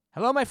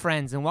Hello, my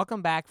friends, and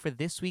welcome back for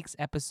this week's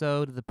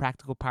episode of the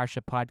Practical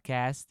Parsha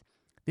podcast.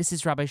 This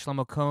is Rabbi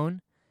Shlomo Cohn,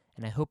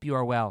 and I hope you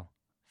are well.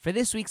 For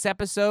this week's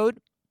episode,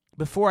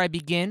 before I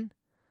begin,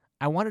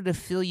 I wanted to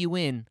fill you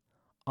in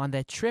on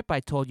that trip I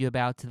told you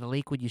about to the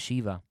Lakewood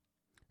Yeshiva.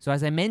 So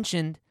as I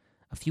mentioned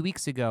a few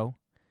weeks ago,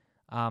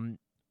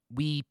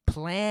 we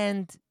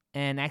planned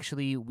and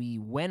actually we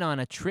went on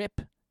a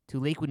trip to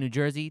Lakewood, New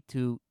Jersey,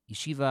 to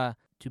Yeshiva,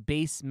 to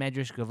Beis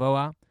Medrash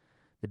Gavoa,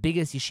 the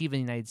biggest yeshiva in the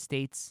United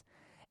States.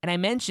 And I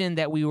mentioned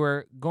that we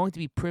were going to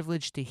be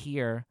privileged to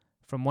hear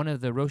from one of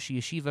the Rosh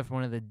Yeshiva, from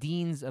one of the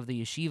deans of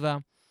the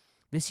yeshiva.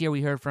 This year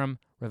we heard from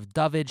Rav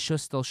David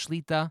Shustel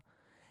Shlita,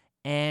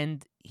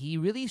 and he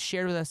really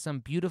shared with us some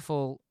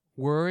beautiful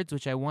words,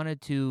 which I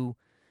wanted to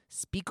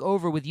speak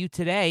over with you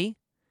today,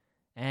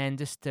 and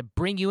just to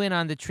bring you in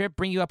on the trip,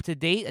 bring you up to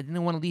date. I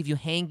didn't want to leave you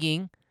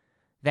hanging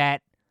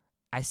that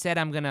I said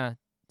I'm going to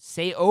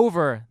say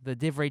over the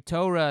Divrei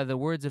Torah, the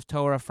words of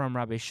Torah from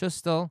Rabbi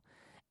Shustel,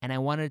 and I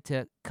wanted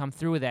to come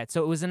through with that.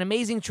 So it was an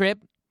amazing trip.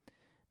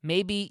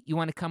 Maybe you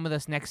want to come with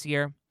us next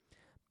year.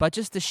 But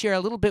just to share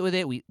a little bit with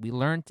it, we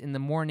learned in the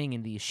morning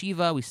in the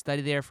yeshiva. We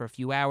studied there for a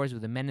few hours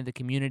with the men in the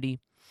community.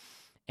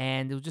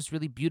 And it was just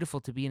really beautiful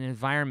to be in an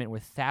environment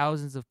where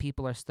thousands of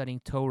people are studying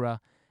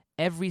Torah.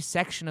 Every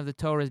section of the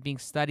Torah is being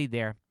studied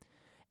there.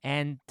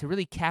 And to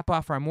really cap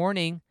off our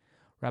morning,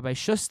 Rabbi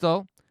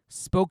Shustel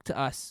spoke to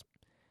us.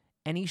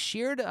 And he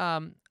shared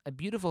a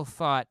beautiful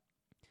thought.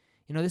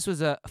 You know, this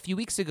was a few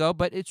weeks ago,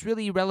 but it's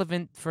really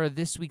relevant for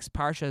this week's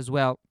Parsha as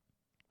well.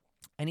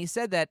 And he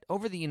said that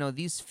over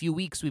these few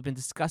weeks, we've been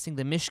discussing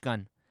the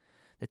Mishkan,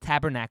 the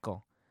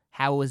tabernacle,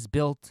 how it was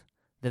built,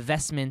 the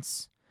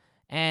vestments.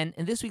 And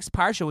in this week's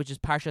Parsha, which is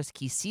Parshas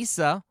Ki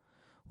Sisa,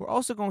 we're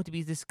also going to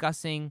be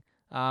discussing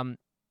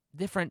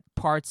different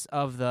parts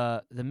of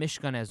the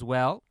Mishkan as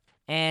well.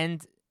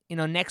 And,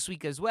 next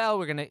week as well,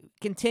 we're going to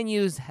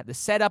continue the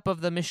setup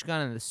of the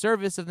Mishkan and the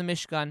service of the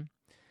Mishkan.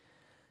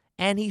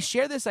 And he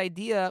shared this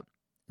idea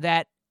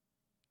that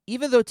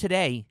even though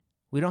today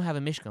we don't have a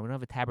Mishkan, we don't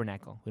have a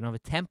tabernacle, we don't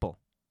have a temple,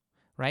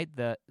 right?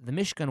 The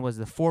Mishkan was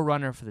the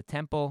forerunner for the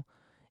temple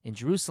in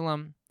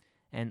Jerusalem,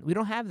 and we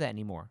don't have that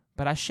anymore.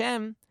 But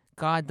Hashem,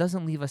 God,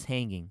 doesn't leave us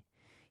hanging.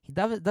 He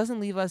doesn't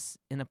leave us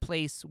in a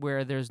place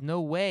where there's no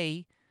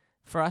way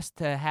for us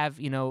to have,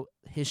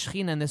 His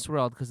Shekhinah in this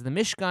world, because the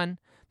Mishkan,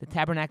 the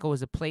tabernacle,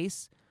 was a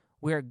place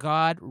where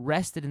God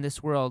rested in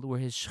this world, where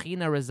His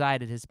Shekhinah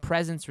resided, His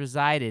presence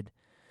resided.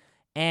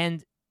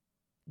 And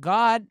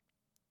God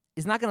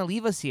is not going to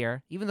leave us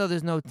here, even though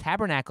there's no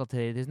tabernacle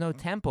today, there's no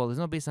temple, there's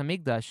no Beis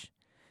HaMikdash.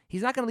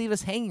 He's not going to leave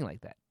us hanging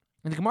like that.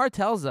 And the Gemara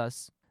tells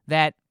us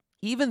that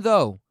even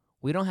though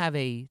we don't have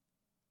a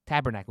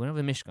tabernacle, we don't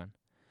have a Mishkan,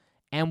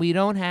 and we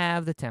don't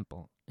have the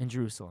temple in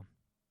Jerusalem,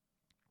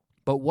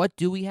 but what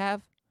do we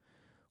have?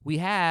 We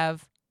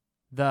have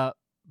the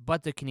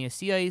Bate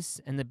Knesiyos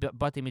and the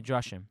Bate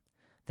Midrashim,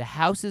 the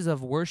houses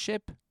of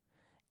worship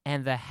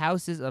and the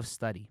houses of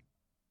study.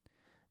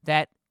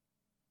 That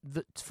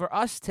for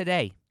us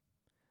today,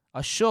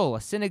 a shul, a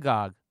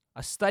synagogue,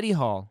 a study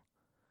hall,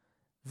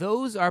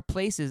 those are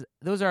places,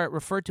 those are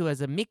referred to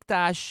as a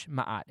mikdash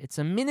ma'at. It's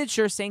a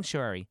miniature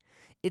sanctuary.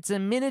 It's a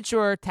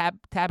miniature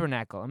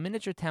tabernacle, a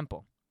miniature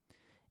temple.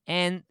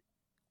 And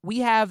we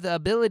have the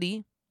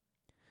ability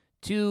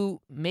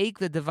to make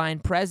the divine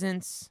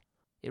presence,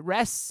 it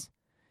rests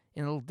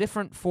in a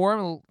different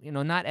form,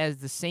 not as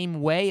the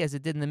same way as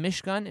it did in the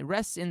Mishkan. It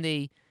rests in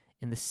the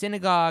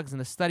synagogues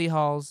and the study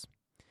halls.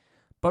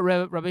 But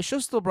Rabbi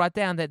Shustel brought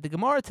down that the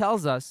Gemara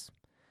tells us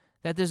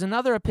that there's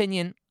another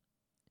opinion.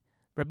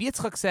 Rabbi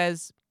Yitzchak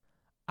says,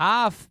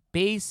 Af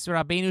Beis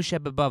Rabbeinu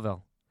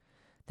shebeBavel,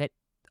 that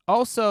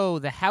also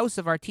the house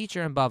of our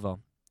teacher in Bavel.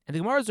 And the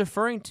Gemara is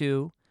referring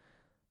to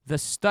the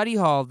study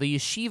hall, the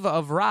yeshiva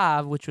of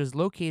Rav, which was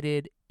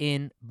located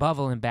in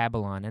Bavel in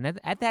Babylon.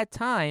 And at that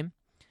time,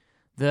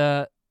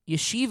 the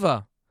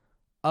yeshiva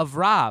of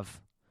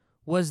Rav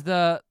was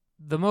the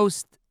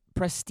most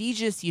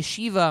prestigious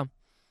yeshiva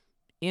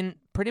in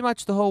pretty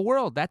much the whole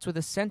world. That's where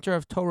the center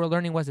of Torah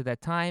learning was at that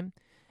time.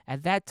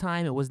 At that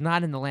time, it was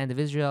not in the land of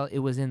Israel. It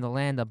was in the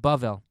land of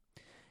Bavel.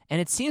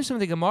 And it seems from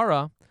the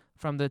Gemara,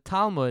 from the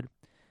Talmud,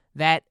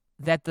 that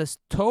the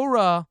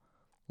Torah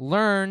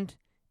learned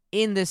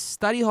in this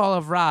study hall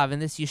of Rav, in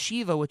this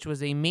yeshiva, which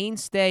was a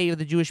mainstay of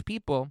the Jewish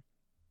people,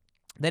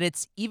 that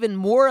it's even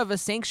more of a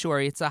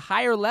sanctuary. It's a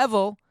higher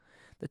level.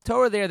 The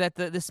Torah there, that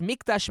this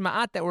Mikdash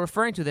Ma'at that we're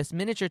referring to, this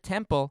miniature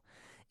temple,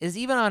 is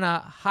even on a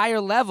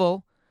higher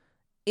level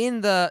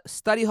in the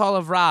study hall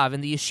of Rav,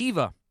 in the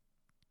yeshiva.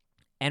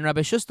 And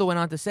Rabbi Shustel went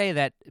on to say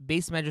that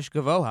Beis Medrash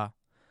Gavoha,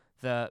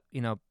 the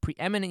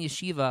preeminent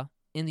yeshiva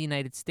in the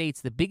United States,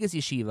 the biggest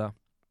yeshiva,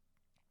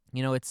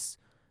 it's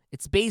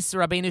Beis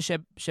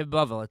Rabbeinu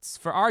shebeBavel. It's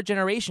for our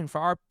generation, for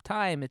our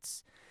time.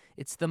 It's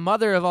the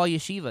mother of all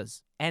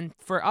yeshivas. And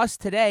for us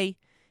today,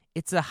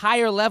 it's a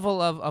higher level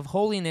of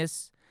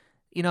holiness,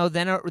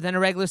 than a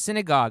regular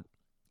synagogue.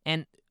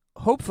 And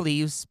hopefully,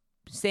 he's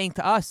saying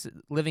to us,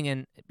 living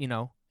in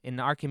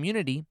our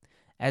community,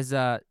 as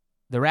the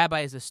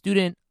rabbi is a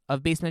student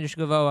of Beis Medrash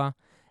Gavoha,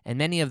 and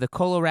many of the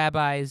Kolo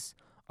rabbis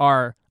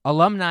are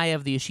alumni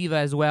of the yeshiva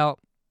as well.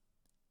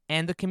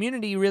 And the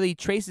community really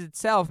traces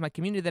itself, my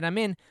community that I'm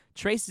in,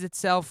 traces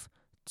itself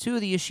to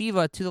the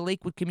yeshiva, to the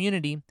Lakewood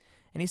community.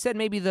 And he said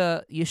maybe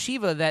the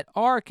yeshiva, that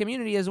our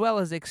community as well,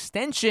 is an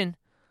extension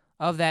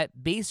of that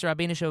Beis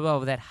Rabbeinu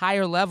Shabbat, that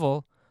higher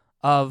level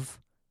of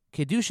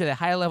Kedusha, that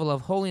higher level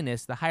of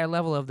holiness, the higher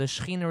level of the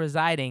Shekhinah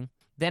residing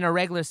than a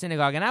regular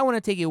synagogue. And I want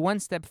to take it one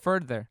step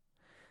further,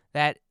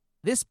 that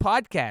this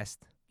podcast,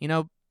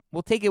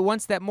 we'll take it one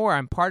step more.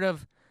 I'm part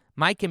of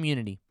my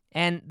community.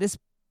 And this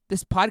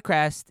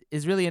podcast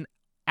is really an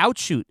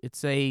outshoot.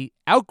 It's a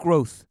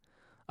outgrowth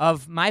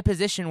of my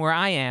position where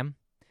I am.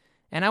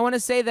 And I want to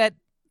say that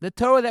the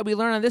Torah that we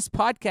learn on this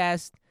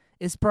podcast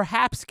is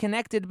perhaps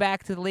connected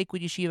back to the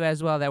Lakewood Yeshiva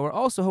as well, that we're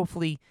also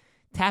hopefully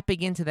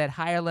tapping into that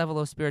higher level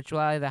of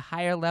spirituality, the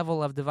higher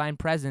level of divine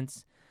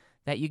presence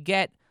that you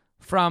get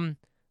from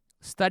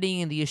studying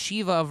in the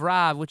Yeshiva of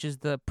Rav, which is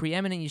the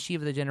preeminent yeshiva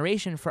of the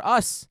generation. For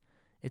us,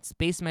 it's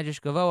Beis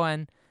Medrash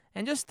Gavoa,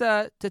 and just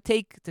to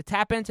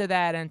tap into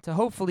that and to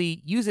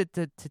hopefully use it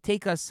to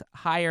take us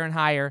higher and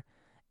higher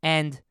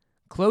and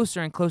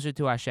closer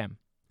to Hashem.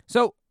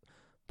 So,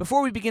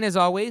 before we begin, as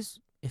always,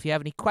 if you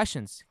have any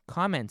questions,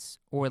 comments,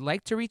 or would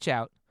like to reach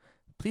out,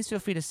 please feel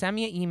free to send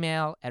me an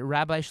email at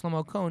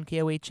rabbishlomokohn,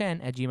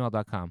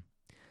 KOHN@gmail.com.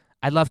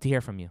 I'd love to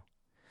hear from you.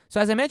 So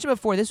as I mentioned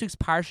before, this week's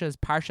Parsha is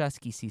Parshas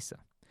Ki Sisa.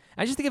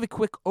 And just to give a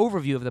quick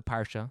overview of the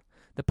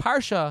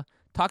Parsha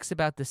talks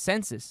about the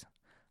census.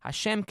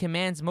 Hashem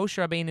commands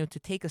Moshe Rabbeinu to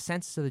take a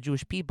census of the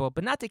Jewish people,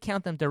 but not to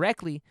count them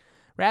directly.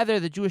 Rather,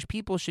 the Jewish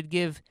people should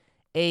give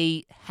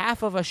a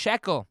half of a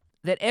shekel,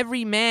 that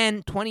every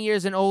man 20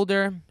 years and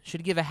older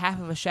should give a half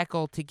of a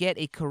shekel to get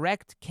a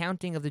correct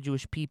counting of the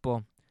Jewish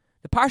people.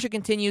 The Parsha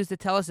continues to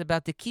tell us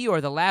about the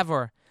kior, the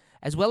laver,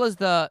 as well as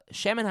the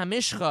shemen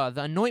hamishcha,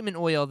 the anointment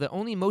oil that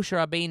only Moshe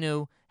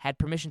Rabbeinu had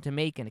permission to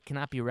make, and it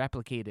cannot be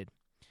replicated.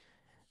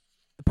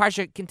 The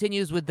Parsha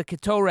continues with the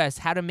ketores,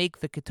 how to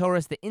make the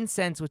ketores, the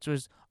incense, which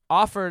was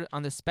offered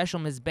on the special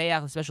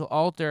mizbeach, the special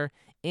altar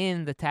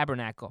in the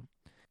tabernacle.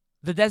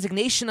 The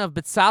designation of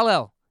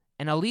Betzalel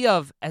and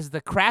Eliyav as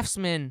the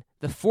craftsmen,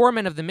 the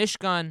foreman of the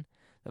Mishkan,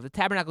 of the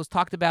tabernacle, is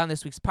talked about in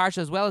this week's Parsha,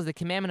 as well as the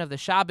commandment of the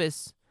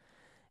Shabbos.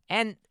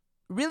 And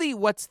really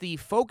what's the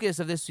focus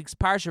of this week's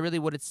Parsha, really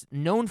what it's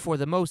known for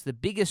the most, the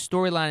biggest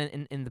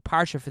storyline in the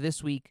Parsha for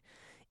this week,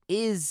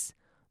 is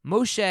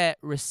Moshe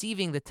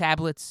receiving the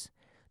tablets,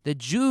 the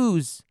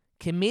Jews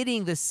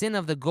committing the sin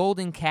of the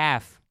golden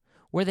calf,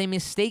 where they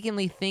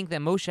mistakenly think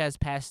that Moshe has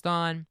passed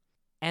on,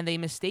 and they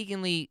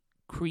mistakenly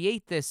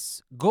create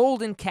this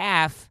golden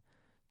calf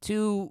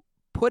to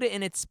put it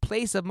in its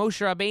place of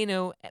Moshe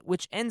Rabbeinu,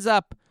 which ends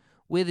up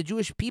with the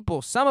Jewish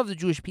people, some of the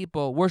Jewish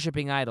people,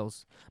 worshiping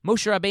idols.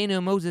 Moshe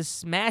Rabbeinu, Moses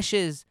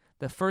smashes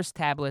the first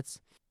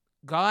tablets.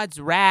 God's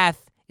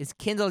wrath is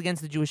kindled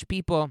against the Jewish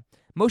people.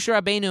 Moshe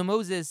Rabbeinu,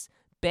 Moses,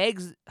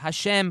 begs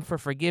Hashem for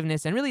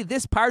forgiveness. And really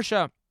this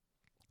Parsha,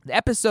 the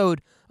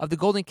episode of the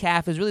golden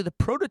calf, is really the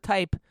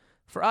prototype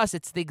for us.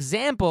 It's the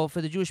example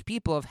for the Jewish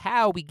people of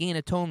how we gain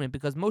atonement,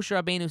 because Moshe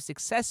Rabbeinu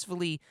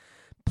successfully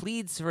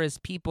pleads for his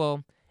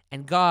people,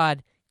 and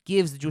God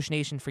gives the Jewish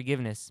nation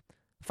forgiveness.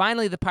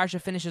 Finally, the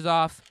Parsha finishes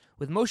off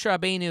with Moshe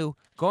Rabbeinu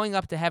going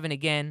up to heaven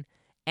again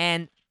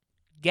and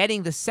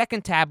getting the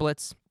second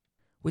tablets,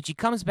 which he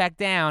comes back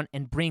down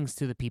and brings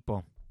to the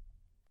people.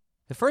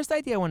 The first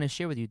idea I want to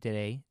share with you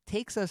today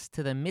takes us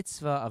to the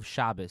mitzvah of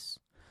Shabbos.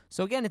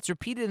 So again, it's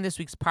repeated in this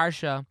week's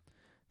Parsha,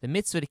 the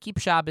mitzvah to keep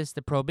Shabbos,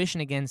 the prohibition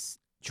against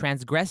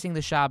transgressing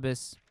the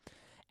Shabbos.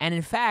 And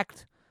in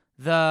fact,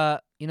 the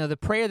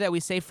prayer that we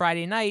say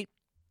Friday night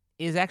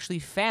is actually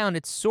found,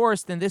 it's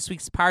sourced in this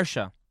week's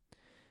Parsha.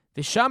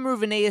 V'shamru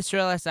v'nei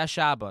Yisrael es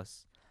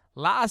ha-Shabbos.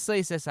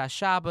 La'asais es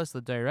ha-Shabbos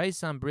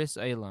l'doiraisam bris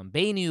olam.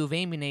 Beinu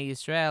uvein b'nei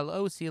Yisrael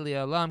osi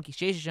li'olam ki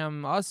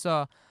shesham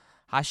asa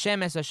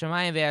Hashem es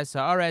ha-shamayim ve'es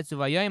ha'aretz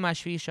uvayoyim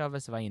ha-shvi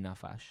shavas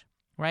v'yinafash.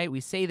 Right?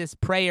 We say this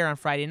prayer on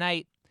Friday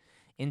night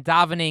in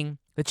davening.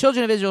 The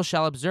children of Israel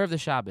shall observe the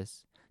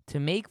Shabbos to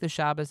make the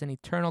Shabbos an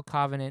eternal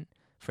covenant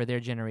for their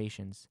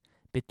generations.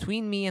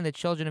 Between me and the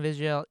children of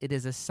Israel, it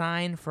is a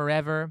sign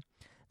forever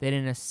that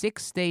in a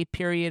 6-day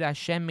period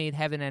Hashem made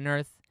heaven and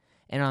earth,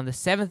 and on the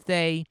 7th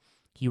day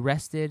he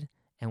rested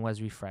and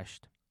was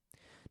refreshed.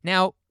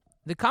 Now,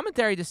 the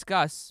commentary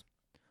discuss,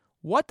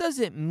 what does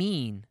it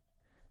mean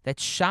that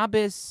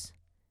Shabbos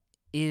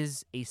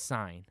is a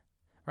sign?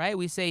 Right?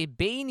 We say,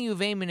 Beini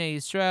uvein b'nei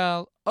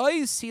Yisrael,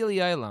 oy sili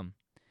olam.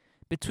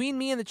 Between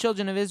me and the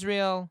children of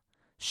Israel,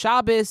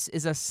 Shabbos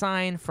is a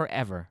sign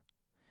forever.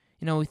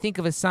 We think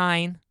of a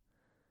sign,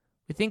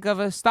 we think of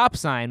a stop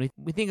sign,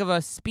 we think of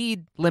a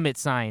speed limit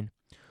sign.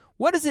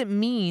 What does it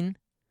mean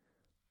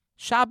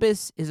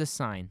Shabbos is a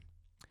sign?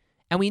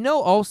 And we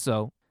know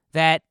also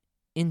that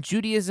in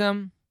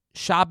Judaism,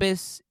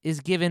 Shabbos is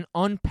given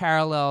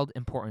unparalleled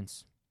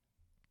importance.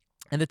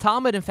 And the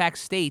Talmud, in fact,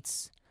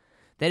 states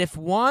that if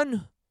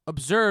one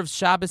observes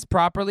Shabbos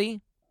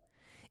properly,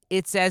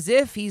 it's as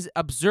if he's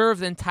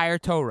observed the entire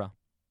Torah.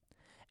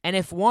 And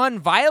if one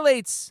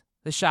violates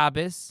the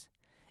Shabbos,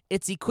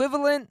 it's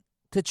equivalent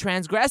to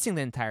transgressing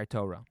the entire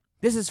Torah.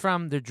 This is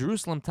from the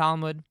Jerusalem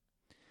Talmud,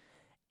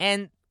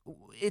 and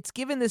it's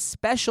given this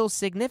special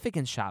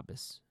significance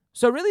Shabbos.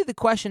 So really the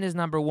question is,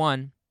 number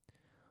one,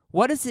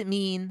 what does it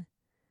mean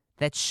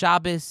that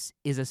Shabbos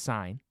is a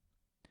sign?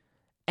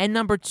 And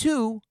number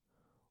two,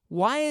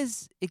 why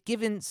is it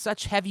given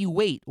such heavy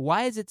weight?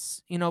 Why is it,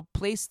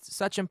 placed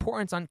such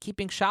importance on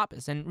keeping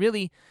Shabbos? And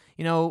really,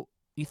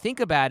 you think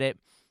about it,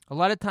 a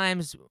lot of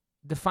times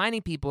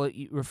defining people,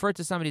 you refer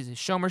to somebody as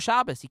Shomer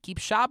Shabbos. He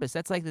keeps Shabbos.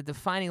 That's like the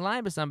defining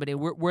line of somebody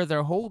where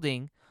they're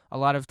holding a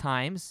lot of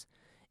times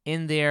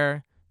in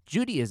their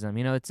Judaism.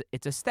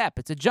 It's a step,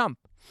 it's a jump.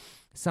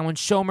 Someone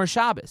Shomer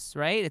Shabbos,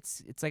 right?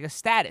 It's like a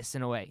status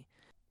in a way.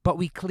 But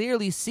we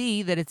clearly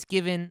see that it's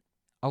given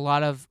a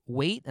lot of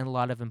weight and a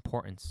lot of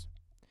importance.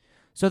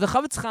 So the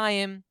Chavetz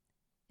Chaim,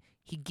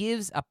 he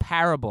gives a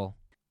parable.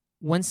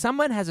 When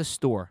someone has a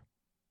store,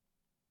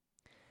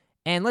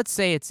 and let's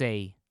say it's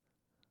a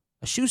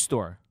shoe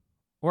store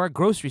or a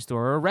grocery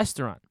store or a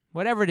restaurant,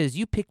 whatever it is,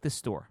 you pick the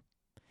store.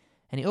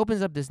 And he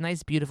opens up this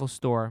nice, beautiful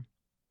store.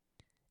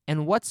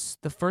 And what's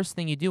the first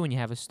thing you do when you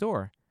have a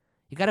store?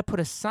 You got to put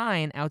a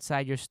sign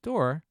outside your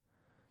store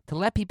to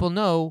let people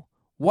know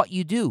what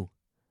you do,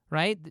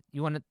 right?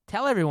 You want to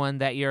tell everyone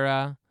that you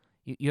have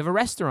a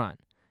restaurant.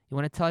 You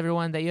want to tell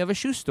everyone that you have a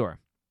shoe store.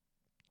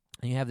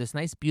 And you have this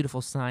nice,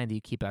 beautiful sign that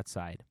you keep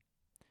outside.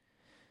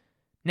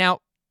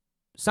 Now,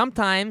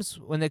 sometimes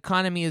when the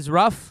economy is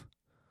rough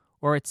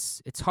or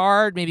it's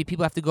hard, maybe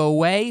people have to go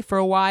away for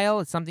a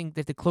while. It's something they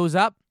have to close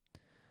up.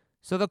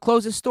 So they'll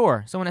close a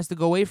store. Someone has to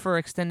go away for an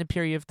extended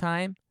period of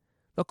time.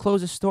 They'll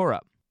close a store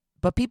up.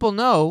 But people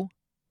know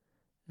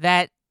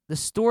that the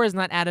store is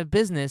not out of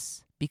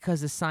business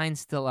because the sign's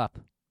still up.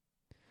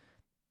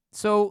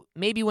 So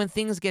maybe when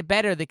things get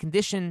better, the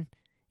condition,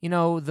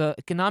 the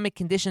economic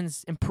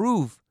conditions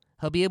improve,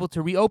 he'll be able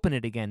to reopen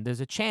it again.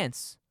 There's a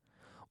chance.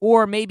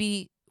 Or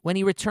maybe when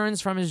he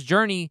returns from his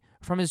journey,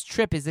 from his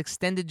trip, his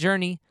extended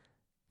journey,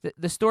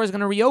 the store is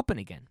going to reopen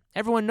again.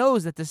 Everyone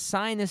knows that the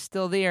sign is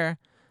still there.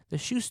 The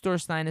shoe store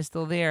sign is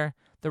still there.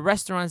 The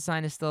restaurant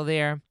sign is still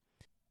there.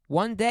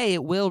 One day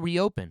it will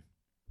reopen.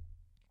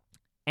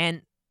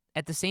 And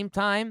at the same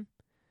time,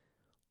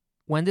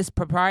 when this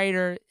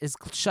proprietor is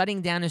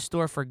shutting down his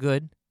store for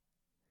good,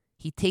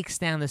 he takes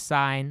down the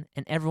sign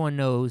and everyone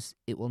knows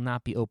it will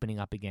not be opening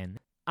up again.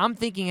 I'm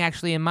thinking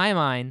actually in my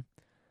mind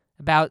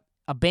about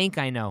a bank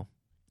I know.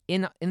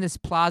 In this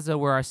plaza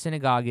where our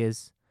synagogue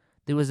is,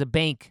 there was a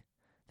bank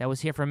that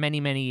was here for many,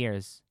 many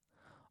years.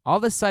 All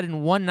of a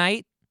sudden, one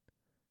night,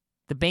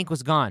 the bank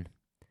was gone.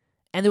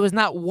 And there was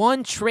not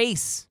one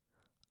trace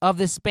of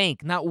this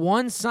bank, not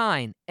one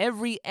sign.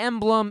 Every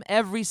emblem,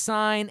 every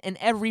sign, and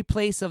every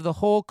place of the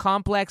whole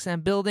complex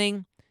and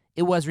building,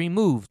 it was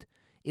removed.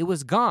 It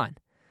was gone.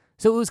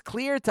 So it was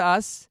clear to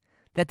us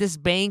that this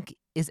bank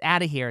is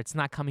out of here. It's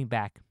not coming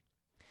back.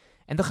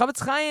 And the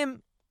Chavetz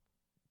Chaim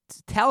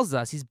tells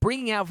us, he's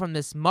bringing out from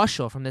this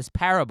mushal, from this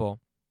parable,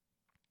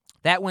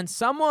 that when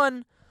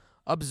someone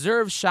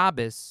observes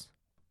Shabbos,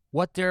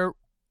 what they're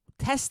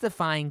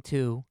testifying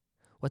to,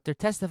 what they're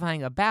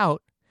testifying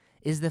about,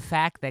 is the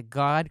fact that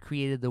God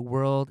created the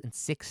world in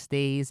 6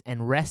 days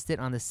and rested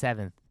on the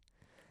seventh.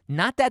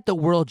 Not that the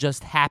world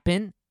just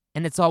happened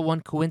and it's all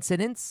one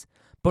coincidence,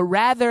 but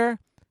rather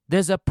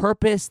there's a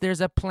purpose,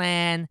 there's a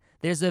plan,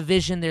 there's a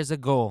vision, there's a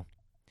goal.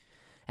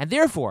 And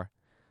therefore,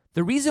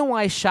 the reason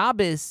why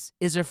Shabbos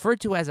is referred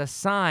to as a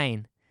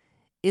sign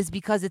is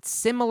because it's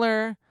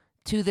similar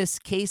to this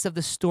case of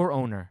the store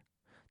owner,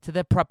 to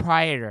the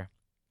proprietor,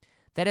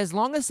 that as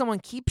long as someone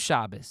keeps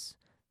Shabbos,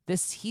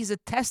 he's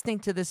attesting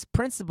to this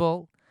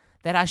principle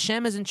that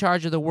Hashem is in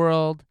charge of the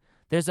world,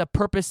 there's a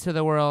purpose to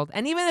the world,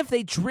 and even if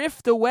they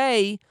drift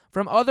away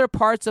from other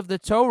parts of the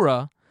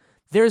Torah,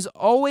 there's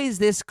always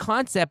this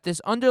concept, this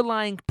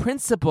underlying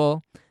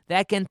principle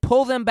that can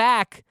pull them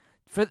back.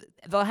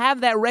 They'll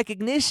have that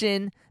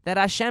recognition that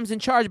Hashem's in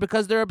charge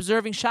because they're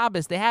observing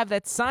Shabbos. They have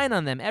that sign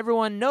on them.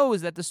 Everyone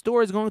knows that the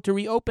store is going to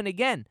reopen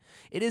again.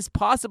 It is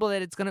possible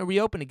that it's going to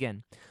reopen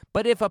again.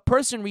 But if a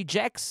person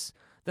rejects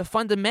the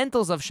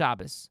fundamentals of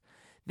Shabbos,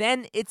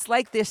 then it's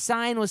like their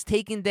sign was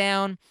taken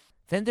down.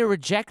 Then they're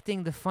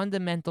rejecting the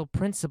fundamental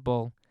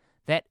principle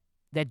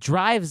that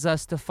drives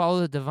us to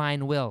follow the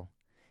divine will,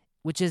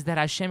 which is that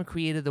Hashem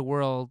created the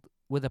world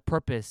with a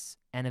purpose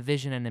and a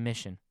vision and a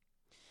mission.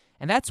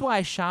 And that's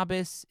why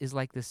Shabbos is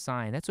like this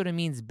sign. That's what it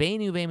means,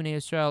 Beinu Be'emunei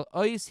Yisrael,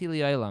 Oyis Hili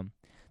Olam,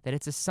 that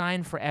it's a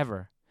sign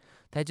forever.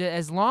 That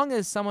as long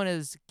as someone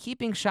is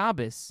keeping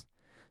Shabbos,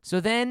 so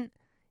then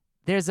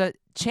there's a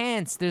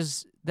chance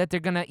that they're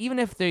going to, even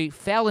if they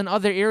fail in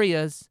other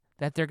areas,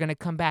 that they're going to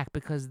come back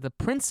because the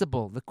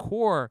principle, the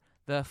core,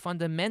 the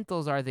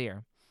fundamentals are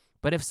there.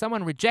 But if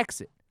someone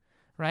rejects it,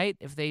 right,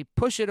 if they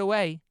push it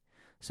away,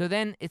 so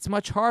then it's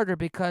much harder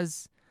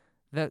because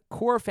the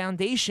core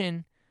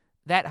foundation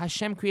that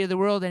Hashem created the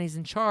world and He's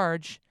in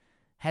charge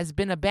has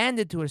been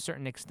abandoned to a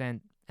certain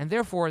extent. And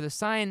therefore, the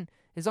sign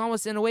is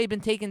almost in a way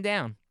been taken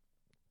down.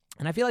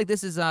 And I feel like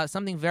this is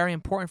something very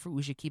important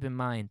we should keep in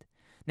mind.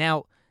 Now,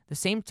 at the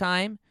same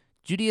time,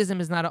 Judaism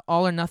is not an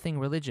all or nothing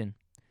religion.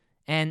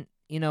 And,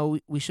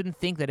 we shouldn't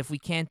think that if we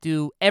can't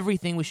do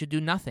everything, we should do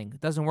nothing.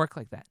 It doesn't work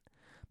like that.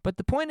 But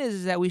the point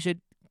is that we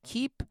should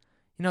keep,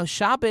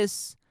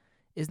 Shabbos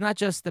is not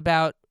just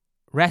about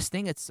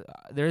resting.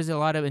 There is a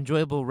lot of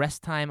enjoyable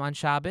rest time on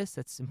Shabbos.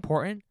 That's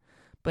important.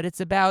 But it's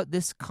about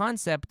this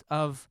concept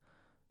of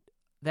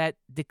that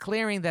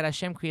declaring that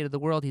Hashem created the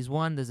world. He's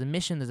one. There's a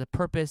mission. There's a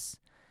purpose.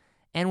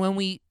 And when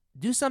we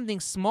do something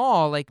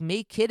small, like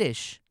make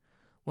Kiddush,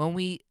 when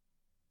we,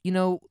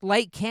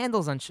 light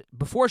candles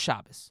before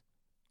Shabbos,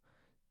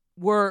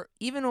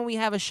 even when we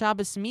have a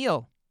Shabbos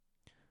meal,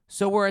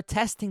 so we're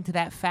attesting to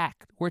that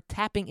fact. We're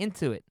tapping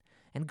into it.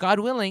 And God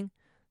willing,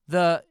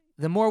 the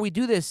more we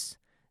do this,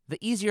 the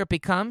easier it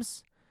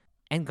becomes.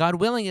 And God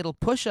willing, it'll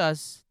push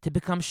us to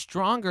become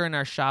stronger in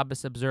our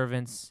Shabbos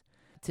observance,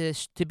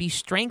 to be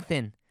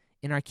strengthened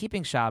in our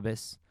keeping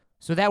Shabbos,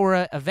 so that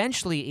we're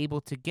eventually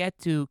able to get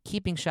to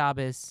keeping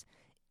Shabbos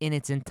in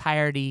its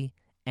entirety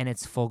and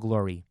its full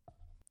glory.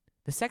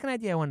 The second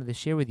idea I wanted to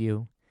share with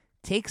you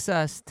takes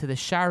us to the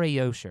Sharei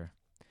Yosher.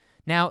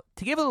 Now,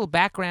 to give a little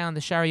background,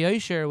 the Sharei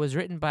Yosher was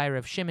written by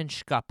Reb Shimon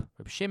Shkup,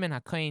 Reb Shimon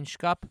HaKohen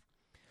Shkup,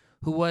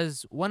 who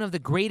was one of the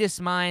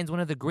greatest minds, one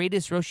of the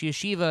greatest Rosh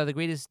Yeshiva, the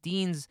greatest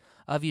deans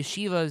of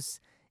yeshivas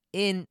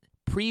in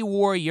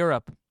pre-war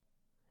Europe.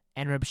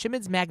 And Reb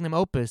Shimon's magnum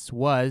opus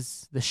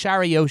was the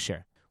Sharei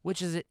Yosher,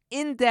 which is an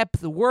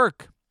in-depth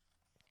work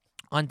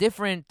on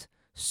different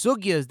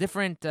sugyas,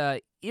 different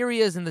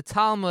areas in the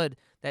Talmud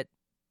that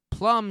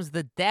plumbs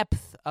the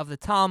depth of the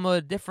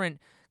Talmud, different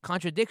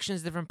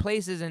contradictions, different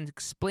places, and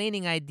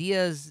explaining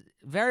ideas.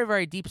 Very,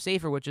 very deep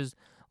sefer, which is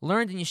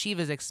learned in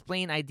yeshivas,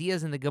 explain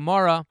ideas in the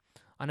Gemara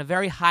on a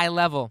very high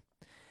level.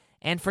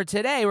 And for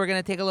today, we're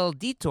going to take a little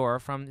detour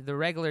from the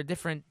regular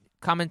different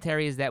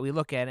commentaries that we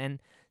look at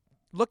and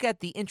look at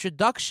the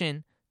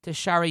introduction to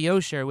Sharei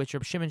Yosher, which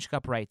Reb Shimon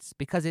Shkup writes,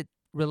 because it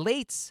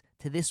relates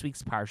to this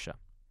week's Parsha.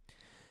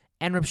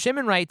 And Reb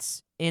Shimon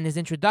writes in his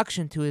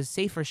introduction to his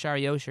Sefer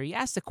Sharei Yosher, he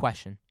asks a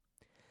question.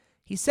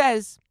 He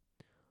says,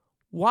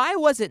 why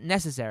was it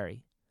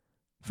necessary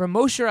for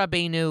Moshe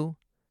Rabbeinu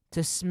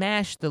to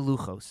smash the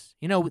luchos?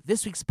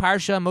 This week's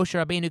Parsha, Moshe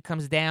Rabbeinu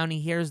comes down, he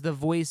hears the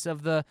voice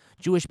of the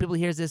Jewish people,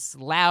 he hears this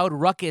loud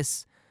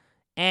ruckus,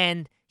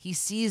 and he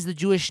sees the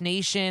Jewish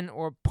nation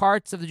or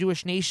parts of the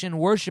Jewish nation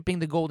worshiping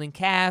the golden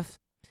calf,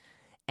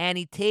 and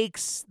he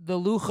takes the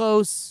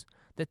luchos,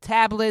 the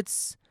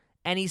tablets,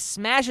 and he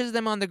smashes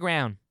them on the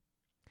ground.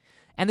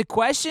 And the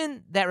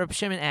question that Reb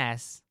Shimon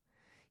asks,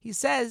 he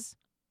says,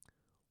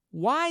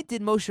 why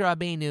did Moshe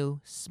Rabbeinu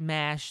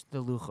smash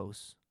the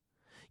luchos?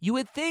 You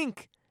would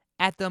think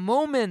at the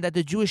moment that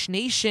the Jewish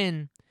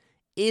nation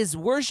is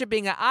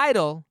worshiping an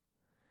idol,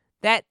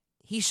 that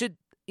he should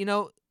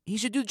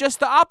do just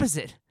the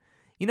opposite.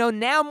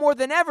 Now more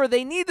than ever,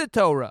 they need the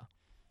Torah.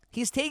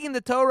 He's taking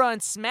the Torah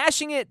and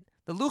smashing it.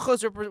 The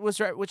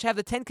luchos, which have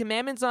the 10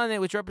 Commandments on it,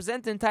 which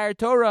represent the entire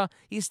Torah,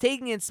 he's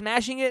taking it and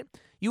smashing it.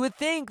 You would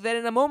think that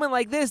in a moment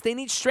like this, they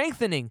need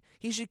strengthening.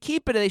 He should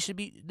keep it. They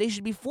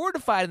should be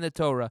fortified in the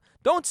Torah.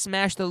 Don't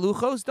smash the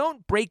luchos.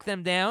 Don't break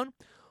them down.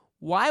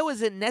 Why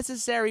was it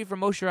necessary for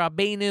Moshe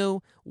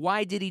Rabbeinu?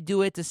 Why did he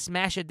do it to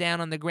smash it down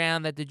on the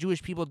ground that the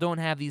Jewish people don't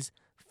have these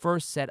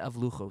first set of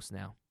luchos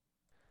now?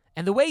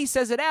 And the way he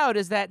says it out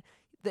is that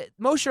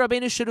Moshe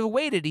Rabbeinu should have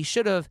waited. He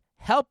should have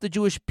helped the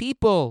Jewish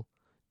people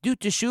do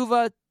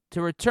teshuvah,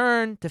 to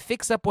return, to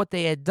fix up what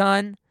they had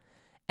done.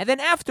 And then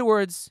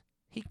afterwards,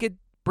 he could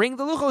bring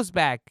the luchos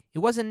back. It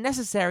wasn't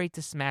necessary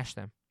to smash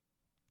them.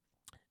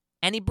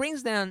 And he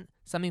brings down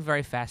something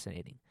very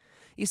fascinating.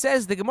 He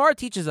says, the Gemara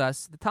teaches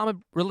us, the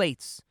Talmud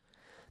relates,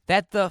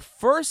 that the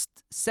first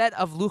set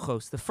of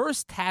luchos, the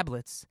first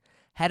tablets,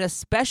 had a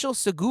special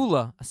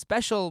segula, a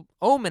special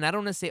omen. I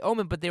don't want to say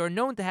omen, but they were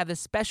known to have this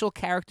special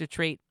character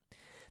trait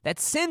that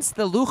since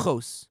the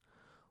luchos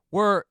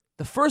were,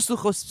 the first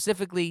luchos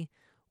specifically,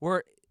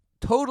 were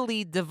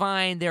totally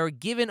divine, they were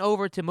given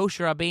over to Moshe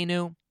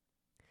Rabbeinu,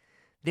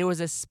 there was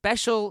a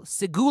special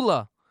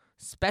segula,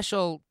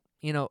 special,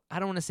 I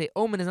don't want to say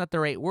omen is not the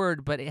right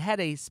word, but it had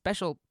a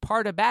special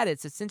part about it,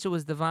 so since it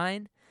was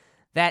divine,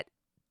 that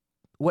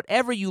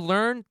whatever you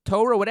learned,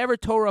 Torah, whatever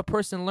Torah a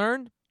person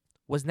learned,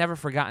 was never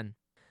forgotten.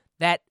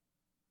 That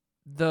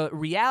the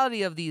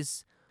reality of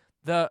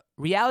the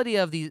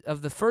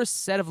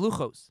first set of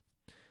luchos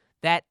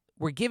that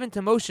were given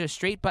to Moshe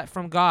straight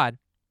from God,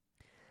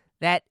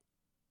 that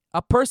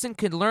a person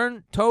could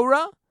learn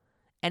Torah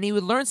and he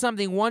would learn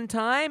something one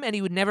time and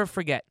he would never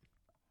forget.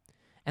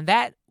 And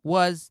that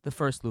was the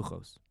first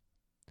luchos.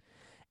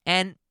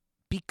 And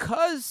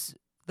because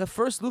the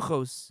first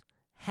luchos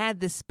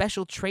had this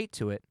special trait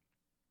to it,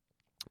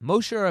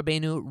 Moshe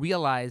Rabbeinu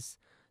realized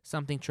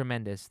something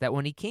tremendous, that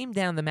when he came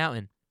down the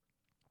mountain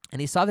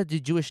and he saw that the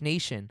Jewish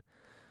nation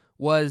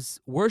was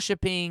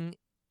worshiping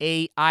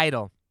a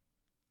idol,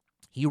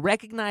 he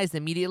recognized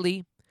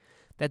immediately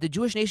that the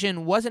Jewish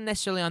nation wasn't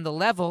necessarily on the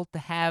level to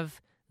have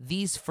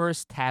these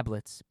first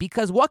tablets.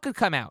 Because what could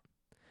come out?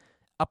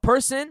 A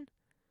person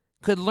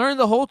could learn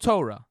the whole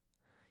Torah.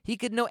 He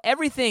could know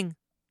everything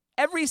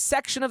every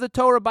section of the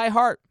Torah by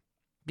heart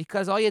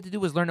because all you had to do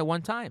was learn it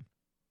one time.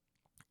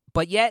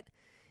 But yet,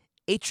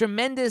 a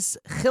tremendous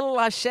Chillul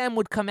Hashem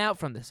would come out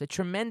from this. A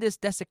tremendous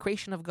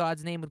desecration of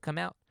God's name would come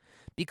out.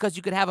 Because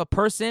you could have a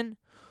person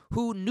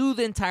who knew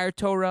the entire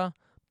Torah,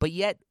 but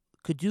yet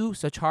could do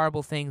such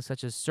horrible things,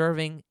 such as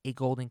serving a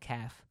golden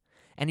calf.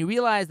 And you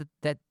realize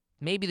that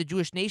maybe the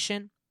Jewish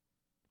nation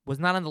was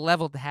not on the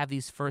level to have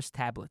these first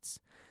tablets.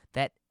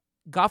 That,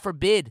 God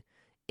forbid,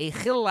 a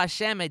Chillul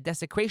Hashem, a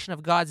desecration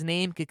of God's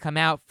name, could come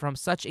out from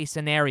such a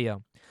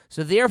scenario.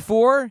 So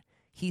therefore,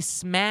 he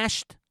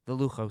smashed the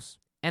Luchos.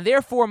 And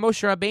therefore,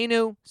 Moshe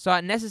Rabbeinu saw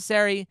it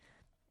necessary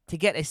to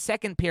get a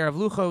second pair of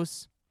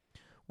Luchos,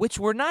 which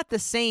were not the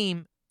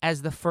same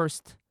as the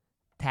first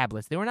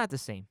tablets. They were not the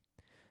same.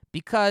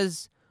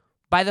 Because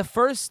by the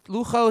first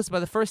Luchos, by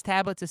the first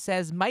tablets, it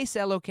says, Maise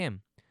Elokim,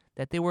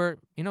 that they were,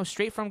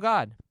 straight from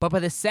God. But by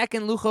the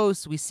second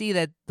Luchos, we see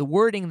that the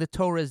wording in the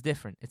Torah is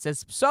different. It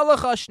says,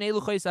 Psalacha Shnei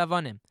Luchos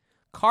Avanim.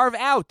 Carve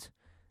out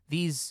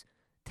these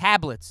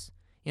tablets.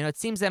 It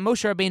seems that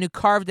Moshe Rabbeinu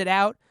carved it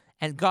out,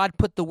 and God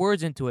put the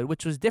words into it,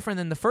 which was different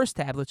than the first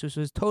tablets, which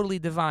was totally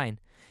divine.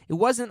 It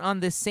wasn't on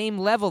the same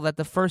level that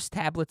the first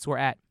tablets were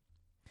at.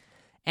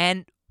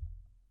 And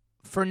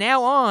for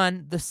now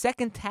on, the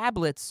second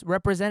tablets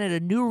represented a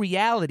new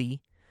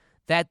reality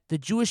that the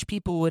Jewish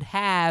people would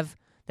have,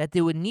 that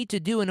they would need to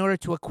do in order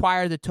to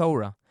acquire the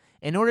Torah,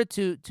 in order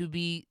to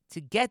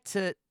get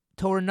to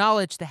Torah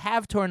knowledge, to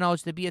have Torah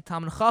knowledge, to be a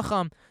Talmid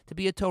Chacham, to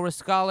be a Torah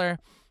scholar,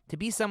 to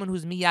be someone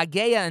who's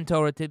miyageya in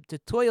Torah, to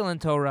toil in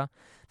Torah.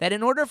 That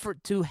in order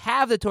to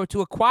have the Torah, to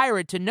acquire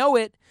it, to know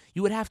it,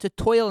 you would have to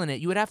toil in it.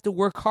 You would have to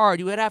work hard.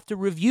 You would have to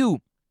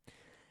review.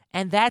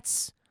 And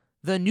that's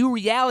the new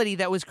reality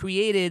that was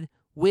created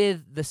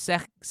with the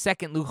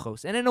second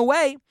Luchos. And in a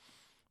way,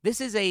 this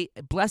is a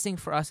blessing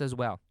for us as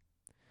well.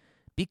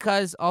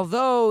 Because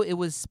although it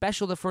was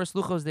special, the first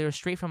Luchos, they were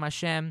straight from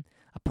Hashem,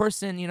 a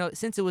person,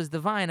 since it was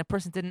divine, a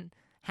person didn't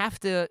have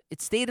to,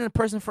 it stayed in a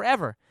person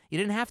forever. You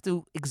didn't have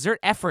to exert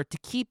effort to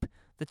keep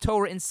the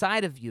Torah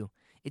inside of you.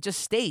 It just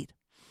stayed.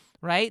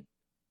 Right?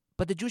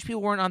 But the Jewish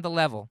people weren't on the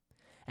level.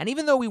 And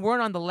even though we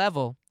weren't on the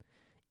level,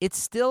 it's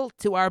still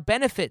to our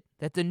benefit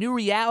that the new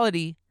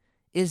reality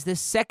is this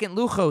second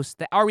Luchos,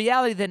 that our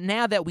reality that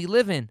now that we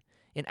live in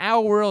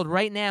our world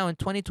right now in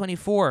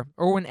 2024,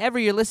 or whenever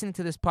you're listening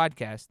to this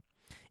podcast,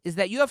 is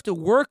that you have to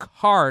work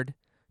hard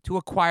to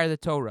acquire the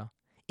Torah.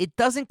 It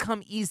doesn't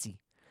come easy.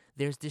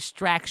 There's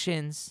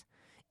distractions.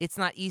 It's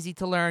not easy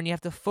to learn. You have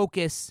to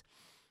focus,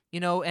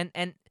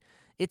 and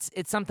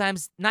It's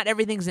sometimes not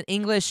everything's in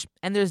English,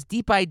 and there's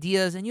deep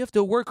ideas, and you have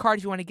to work hard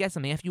if you want to get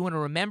something. If you want to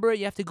remember it,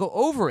 you have to go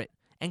over it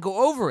and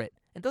go over it.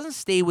 It doesn't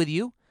stay with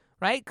you,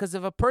 right? Because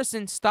if a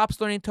person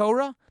stops learning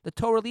Torah, the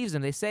Torah leaves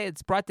him. They say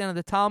it's brought down in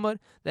the Talmud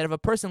that if a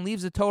person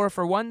leaves the Torah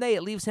for one day,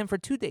 it leaves him for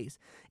 2 days.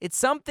 It's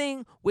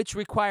something which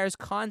requires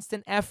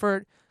constant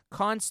effort,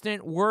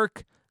 constant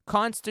work,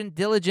 constant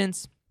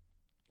diligence,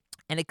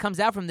 and it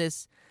comes out from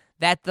this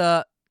that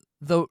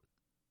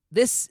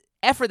this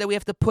effort that we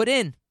have to put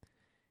in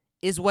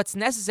is what's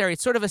necessary.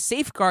 It's sort of a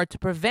safeguard to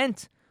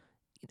prevent,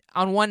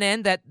 on one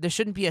end, that there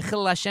shouldn't be a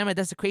Chillul Hashem, a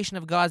desecration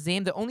of God's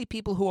name. The only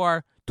people who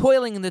are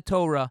toiling in the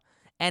Torah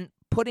and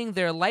putting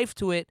their life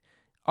to it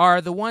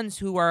are the ones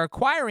who are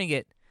acquiring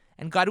it.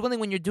 And God willing,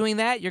 when you're doing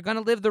that, you're going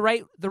to live the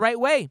right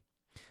way.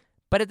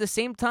 But at the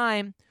same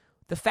time,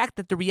 the fact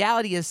that the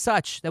reality is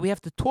such that we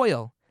have to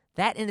toil,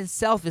 that in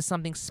itself is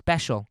something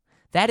special.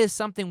 That is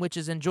something which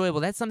is enjoyable.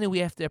 That's something we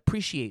have to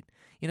appreciate.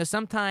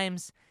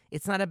 Sometimes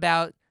it's not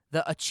about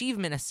the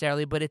achievement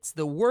necessarily, but it's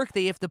the work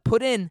that you have to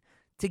put in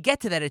to get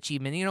to that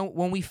achievement.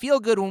 When we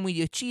feel good, when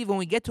we achieve, when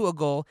we get to a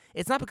goal,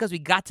 it's not because we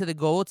got to the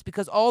goal, it's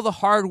because all the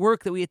hard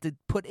work that we have to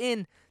put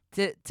in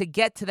to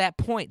get to that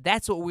point.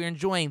 That's what we're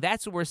enjoying.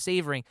 That's what we're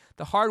savoring.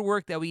 The hard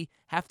work that we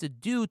have to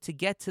do to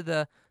get to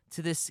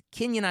this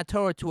Kinyan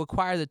Torah, to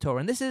acquire the Torah.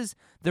 And this is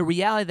the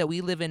reality that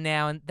we live in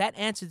now, and that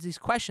answers these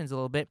questions a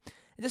little bit.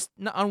 Just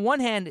on one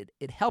hand,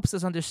 it helps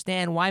us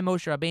understand why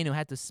Moshe Rabbeinu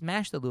had to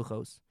smash the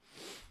Luchos,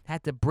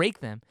 had to break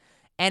them.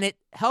 And it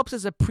helps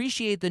us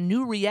appreciate the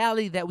new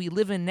reality that we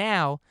live in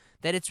now,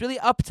 that it's really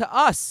up to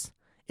us.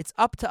 It's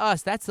up to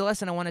us. That's the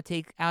lesson I want to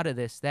take out of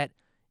this, that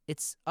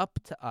it's up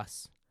to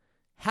us.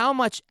 How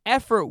much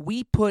effort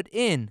we put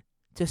in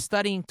to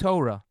studying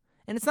Torah.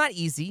 And it's not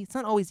easy. It's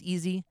not always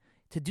easy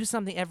to do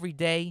something every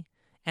day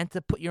and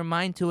to put your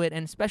mind to it,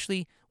 and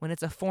especially when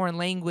it's a foreign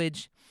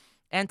language,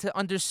 and to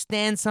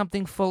understand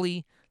something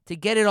fully, to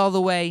get it all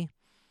the way.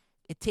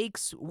 It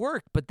takes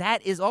work, but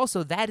that is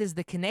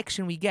the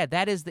connection we get.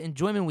 That is the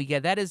enjoyment we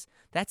get.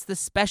 That's the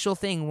special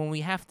thing when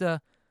we have to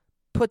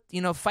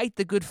fight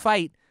the good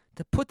fight,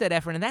 to put that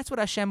effort. And that's what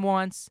Hashem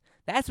wants.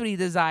 That's what He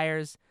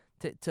desires,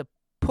 to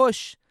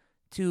push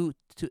to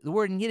the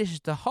word in Yiddish is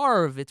to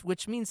harv,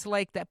 which means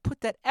to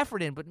put that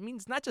effort in, but it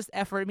means not just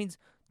effort, it means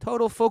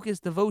total focus,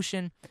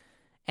 devotion.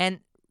 And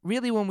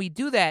really when we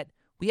do that,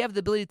 we have the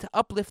ability to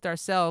uplift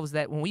ourselves,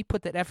 that when we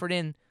put that effort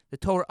in, the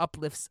Torah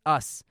uplifts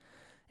us.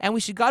 And we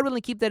should, God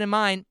willing, keep that in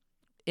mind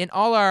in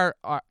all our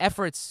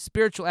efforts,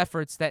 spiritual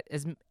efforts, that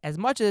as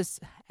much as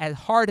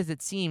hard as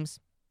it seems,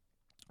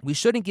 we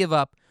shouldn't give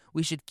up.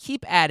 We should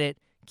keep at it,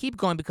 keep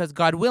going, because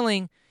God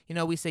willing,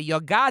 we say,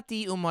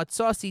 Yogati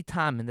umatzasi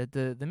tam, and that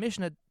the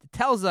Mishnah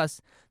tells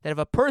us that if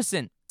a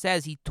person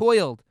says he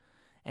toiled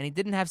and he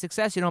didn't have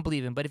success, you don't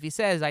believe him. But if he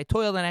says, I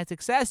toiled and I had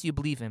success, you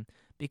believe him.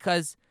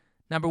 Because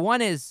number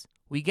one is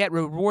we get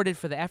rewarded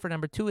for the effort.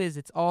 Number two is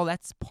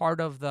that's part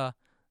of the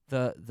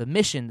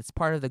mission. It's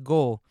part of the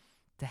goal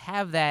to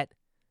have that,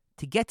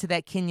 to get to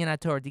that kinyan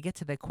Torah, to get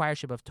to that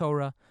acquirership of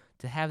Torah,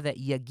 to have that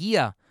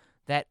yagia,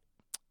 that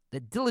the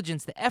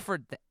diligence, the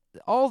effort,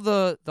 all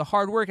the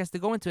hard work has to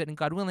go into it. And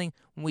God willing,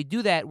 when we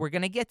do that, we're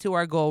going to get to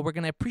our goal. We're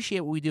going to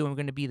appreciate what we do, and we're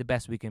going to be the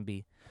best we can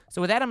be. So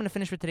with that, I'm going to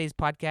finish for today's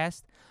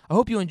podcast. I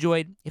hope you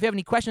enjoyed. If you have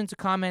any questions or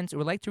comments or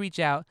would like to reach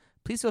out,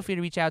 please feel free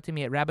to reach out to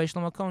me at Rabbi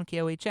Shlomo Cohen,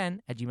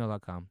 KOHN,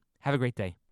 @gmail.com. Have a great day.